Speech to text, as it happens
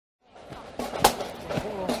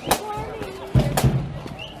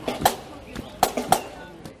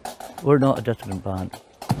We're not a dissident band.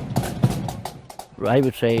 I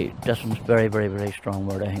would say dissident's very, very, very strong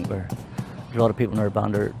word. I think there's a lot of people in our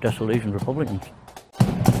band are disillusioned Republicans.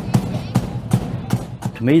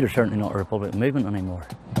 To me, there's certainly not a Republican movement anymore.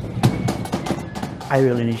 I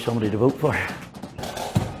really need somebody to vote for.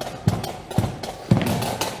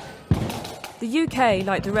 The UK,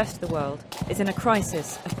 like the rest of the world, is in a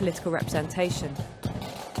crisis of political representation.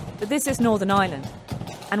 But this is Northern Ireland,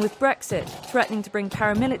 and with Brexit threatening to bring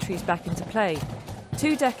paramilitaries back into play,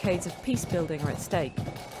 2 decades of peace building are at stake.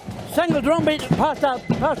 Single drum beat, past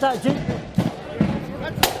that jeep.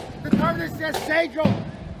 The card says say drum.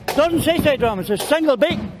 Doesn't say say drum, it's a single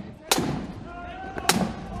beat.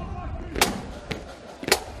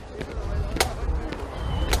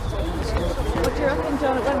 What do you reckon,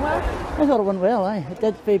 John? It went well? I thought it went well, aye. It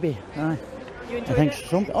did, Phoebe. Aye. You enjoyed I think it?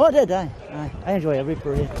 some. Oh, I did, aye. Aye. I enjoy every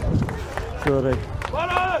parade. So I do.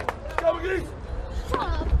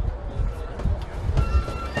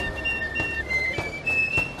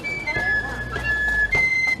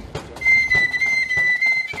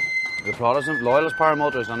 The Protestant loyalist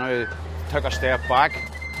paramilitaries, I know, took a step back,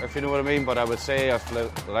 if you know what I mean, but I would say if the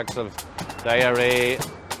likes of the IRA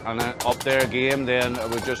and up their game, then it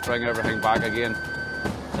would just bring everything back again.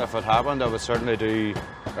 If it happened, I would certainly do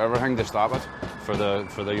everything to stop it for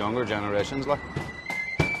the younger generations. Like.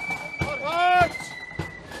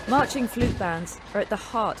 Marching flute bands are at the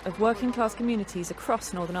heart of working class communities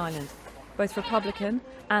across Northern Ireland, both Republican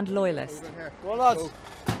and loyalist.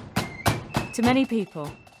 To many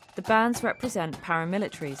people, the bands represent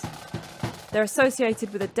paramilitaries. They're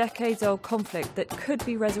associated with a decades-old conflict that could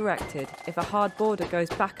be resurrected if a hard border goes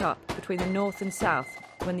back up between the north and south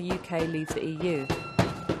when the UK leaves the EU.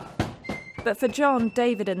 But for John,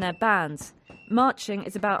 David and their bands, marching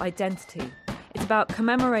is about identity. It's about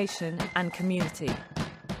commemoration and community.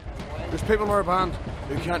 There's people in our band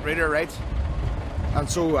who can't read or write, and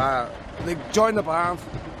so they join the band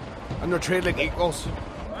and they're treated like equals.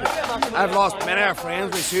 I've lost many of our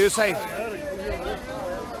friends by suicide,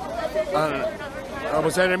 and I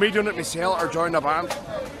was either me doing it myself or join the band,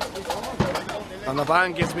 and the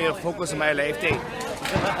band gives me a focus in my life day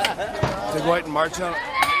to go out and march on it.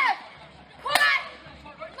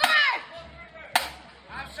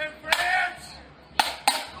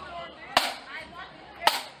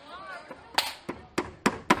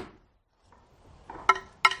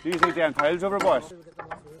 Do you take them tiles over, boys?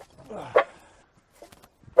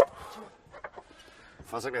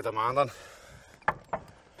 Physically demanding.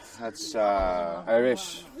 That's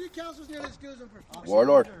Irish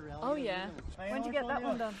warlord. Oh yeah. When did you get that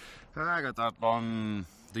one done? I got that done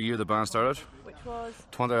the year the band started. Which was?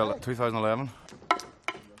 2011.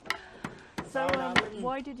 So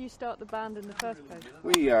why did you start the band in the first place?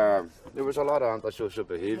 There was a lot of antisocial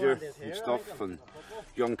behaviour and stuff, and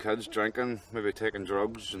young kids drinking, maybe taking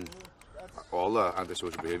drugs, and all the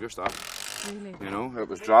antisocial behaviour stuff. Really? You know, it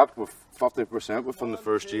was dropped with 50% within the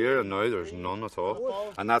first year, and now there's none at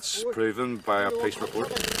all. And that's proven by a police report.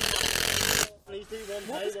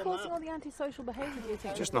 What was causing all the antisocial behaviour, do you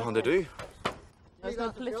think? Just nothing to do. There's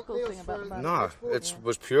no political thing about the band? No, it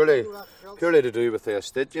was purely to do with the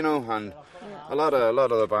estate, you know, and a lot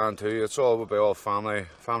of the band too. It's all would be all family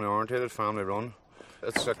orientated, family run.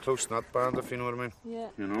 It's a close knit band, if you know what I mean. Yeah.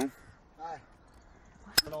 You know.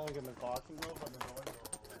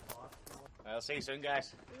 I'll see you soon,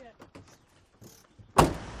 guys.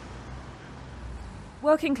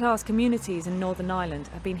 Working class communities in Northern Ireland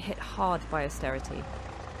have been hit hard by austerity.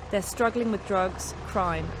 They're struggling with drugs,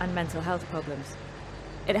 crime and mental health problems.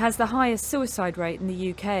 It has the highest suicide rate in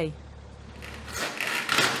the UK.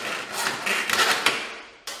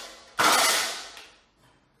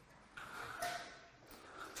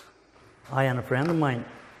 I and a friend of mine,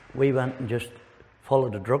 we went and just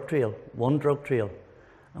followed a drug trail, one drug trail,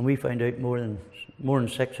 and we found out more than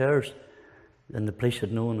 6 hours than the police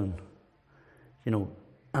had known. And you know,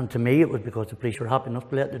 and to me it was because the police were happy enough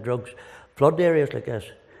to let the drugs flood areas like this.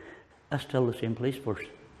 That's still the same police force,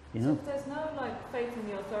 you know. So if there's no faith in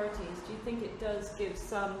the authorities, do you think it does give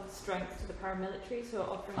some strength to the paramilitaries who are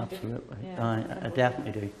offering? Absolutely, Yeah. I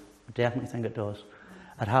definitely do. I definitely think it does.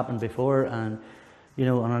 It happened before, and you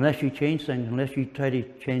know, and unless you change things, unless you try to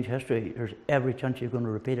change history, there's every chance you're going to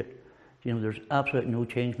repeat it. You know, there's absolutely no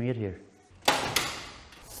change made here.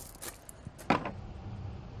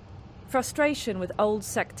 Frustration with old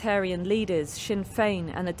sectarian leaders, Sinn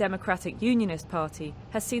Féin and the Democratic Unionist Party,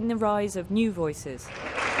 has seen the rise of new voices.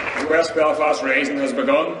 The West Belfast Rising has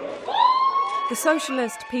begun. The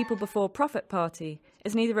socialist People Before Profit Party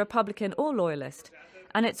is neither Republican or Loyalist,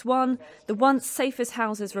 and it's won the once safest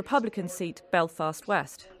houses Republican seat, Belfast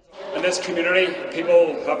West. In this community,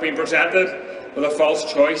 people have been presented with a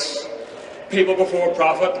false choice. People before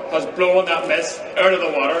profit has blown that myth out of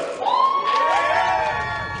the water.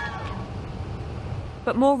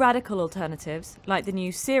 But more radical alternatives, like the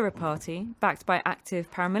new Sierra Party, backed by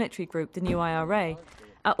active paramilitary group the New IRA,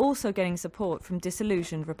 are also getting support from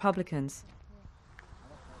disillusioned Republicans.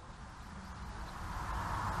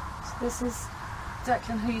 So this is,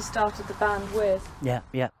 Declan, who you started the band with? Yeah.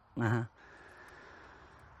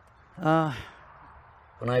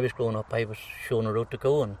 When I was growing up, I was shown a road to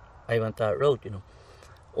go, and I went that road,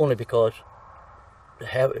 only because,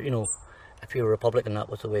 if you were a Republican, that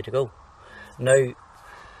was the way to go. Now,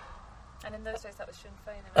 and in those days that was Sinn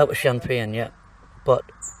Féin? That was Sinn Féin, yeah. But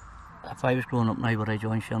if I was growing up now, would I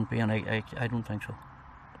join Sinn Féin? I don't think so.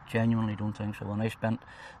 Genuinely don't think so. And I spent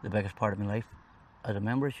the biggest part of my life as a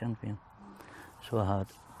member of Sinn Féin. So I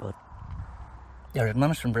had. But they're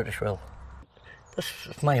administering British rule. This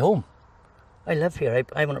is my home. I live here.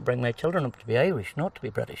 I want to bring my children up to be Irish, not to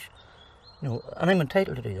be British. And I'm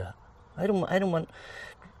entitled to do that. I don't want,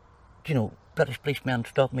 British policemen to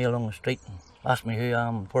stop me along the street and ask me who I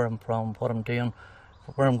am, where I'm from, what I'm doing,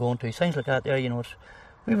 where I'm going to, things like that there,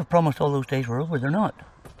 we were promised all those days were over, they're not.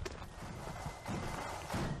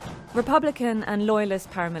 Republican and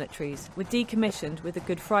Loyalist paramilitaries were decommissioned with the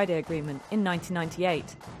Good Friday Agreement in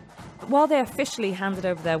 1998. But while they officially handed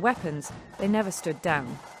over their weapons, they never stood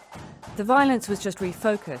down. The violence was just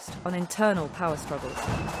refocused on internal power struggles.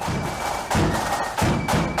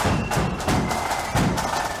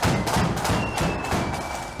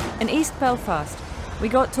 In East Belfast, we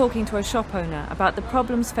got talking to a shop owner about the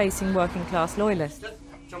problems facing working class loyalists.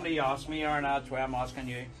 Somebody asked me, or that's why I'm asking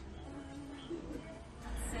you.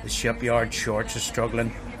 The shipyard shorts are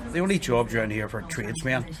struggling. The only jobs around here for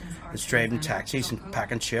tradesmen is driving taxis and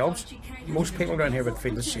packing shelves. Most people around here would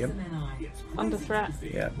feel the same. Under threat?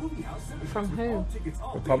 Yeah. From who?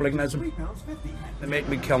 Republicanism. They make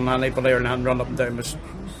me kill anybody or run up and down with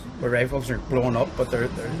rifles and blowing up, but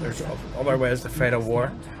there's other ways to fight a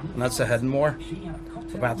war, and that's a hidden war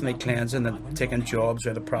of ethnic cleansing and taking jobs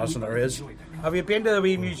where the present there is. Have you been to the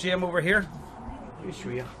wee museum over here? Let me show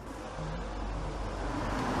you.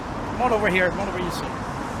 Come on over here, come on over, you see.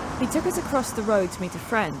 He took us across the road to meet a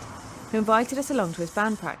friend who invited us along to his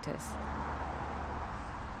band practice.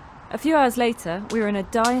 A few hours later, we were in a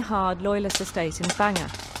die-hard loyalist estate in Bangor.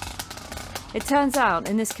 It turns out,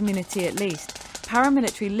 in this community at least,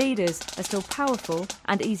 paramilitary leaders are still powerful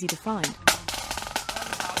and easy to find.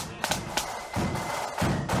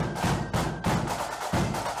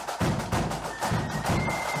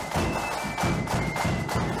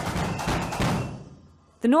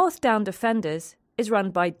 The North Down Defenders is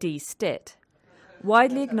run by D. Stitt,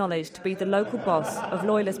 widely acknowledged to be the local boss of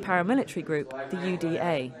Loyalist paramilitary group, the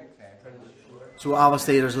UDA. So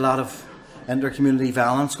obviously there's a lot of inter-community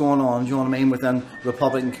violence going on, do you know what I mean, within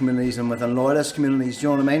Republican communities and within Loyalist communities, do you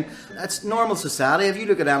know what I mean? It's normal society. If you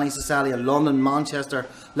look at any society in London, Manchester,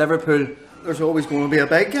 Liverpool, there's always going to be a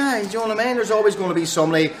big guy, do you know what I mean? There's always going to be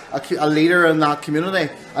somebody, a leader in that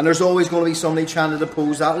community, and there's always going to be somebody trying to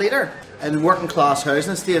depose that leader. In working class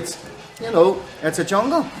housing estates, it's a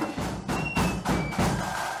jungle.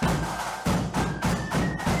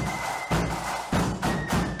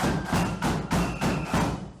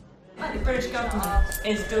 The British government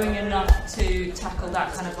is doing enough to tackle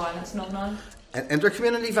that kind of violence, not now?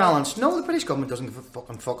 Inter-community violence? No, the British government doesn't give a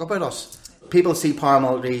fucking fuck about us. People see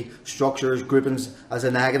paramilitary structures, groupings as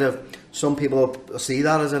a negative. Some people see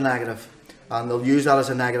that as a negative, and they'll use that as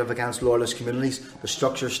a negative against loyalist communities. The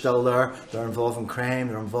structure's still there. They're involved in crime,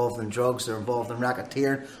 they're involved in drugs, they're involved in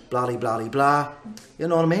racketeering, blah blah blah. You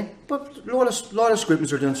know what I mean? But loyalist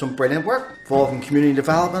groupings are doing some brilliant work, involved in community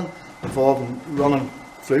development, involved in running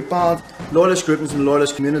flute bands. Loyalist groupings and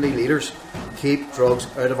loyalist community leaders keep drugs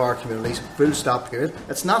out of our communities. Full stop period.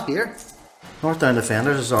 It's not here. North Down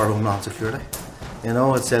Defenders is our homeland security.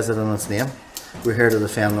 It says it in its name. We're here to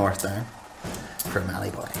defend North Down from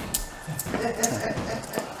anybody.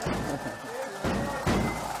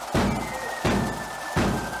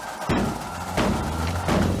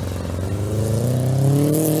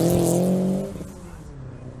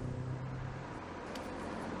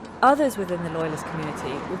 Others within the Loyalist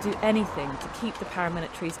community will do anything to keep the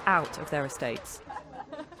paramilitaries out of their estates.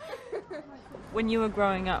 When you were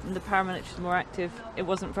growing up and the paramilitaries were more active, it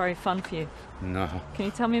wasn't very fun for you. No. Can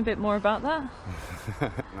you tell me a bit more about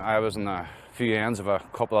that? I was in a few ends of a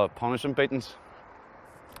couple of punishing beatings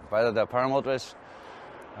by the paramilitaries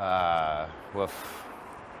with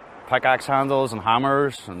pickaxe handles and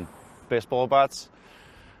hammers and baseball bats.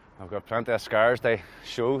 I've got plenty of scars they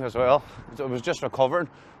show as well. It was just recovering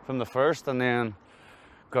from the first and then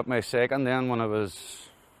got my second then when I was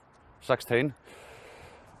 16.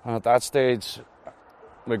 And at that stage,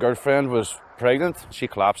 my girlfriend was pregnant. She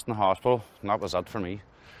collapsed in the hospital, and that was it for me.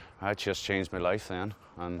 I just changed my life then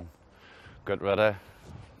and got rid of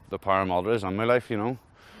the paramilitaries in my life, you know.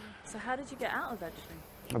 So how did you get out eventually?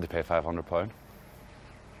 I had to pay £500.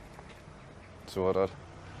 So I did.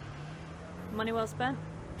 Money well spent?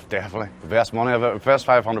 Definitely. The best money I've ever, best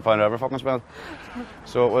 £500 I ever fucking spent.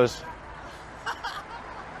 So it was.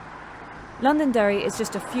 Londonderry is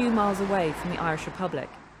just a few miles away from the Irish Republic.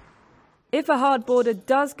 If a hard border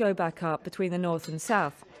does go back up between the north and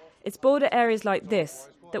south, it's border areas like this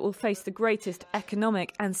that will face the greatest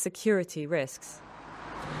economic and security risks.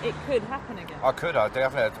 It could happen again. I could,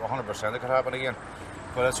 definitely, 100% it could happen again.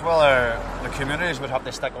 But it's whether the communities would have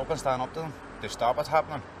to stick up and stand up to them to stop it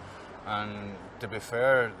happening. And to be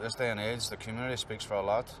fair, this day and age, the community speaks for a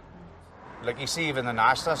lot. Like you see, even the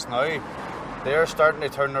nationalists now, they're starting to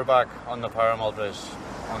turn their back on the paramilitaries,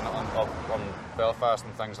 on Belfast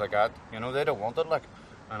and things like that. You know, they don't want it, like,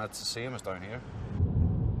 and it's the same as down here.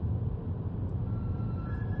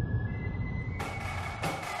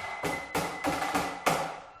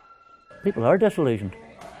 People are disillusioned,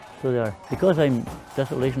 so they are. Because I'm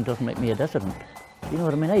disillusioned doesn't make me a dissident. You know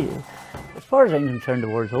what I mean? As far as I'm concerned, the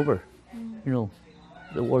war's over. You know,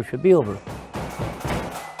 the war should be over.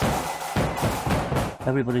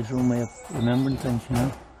 Everybody's own way of remembering things, you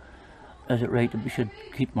know. Is it right that we should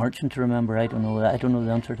keep marching to remember? I don't know. I don't know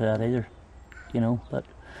the answer to that either, you know. But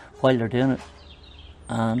while they're doing it,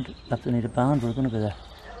 and if they need a band, we're going to be there.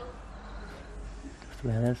 That's the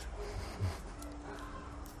way it is.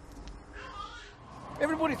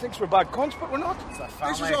 Everybody thinks we're bad cunts, but we're not.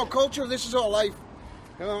 This is our culture, this is our life.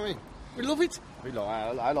 You know what I mean? We love it.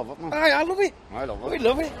 I love it, man. I love it. I love it. We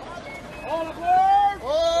love it. All aboard!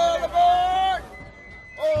 All aboard!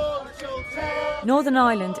 All the children! Northern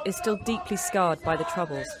Ireland is still deeply scarred by the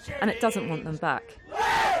Troubles, and it doesn't want them back.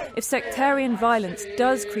 If sectarian violence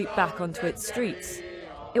does creep back onto its streets,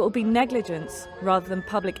 it will be negligence rather than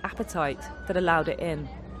public appetite that allowed it in.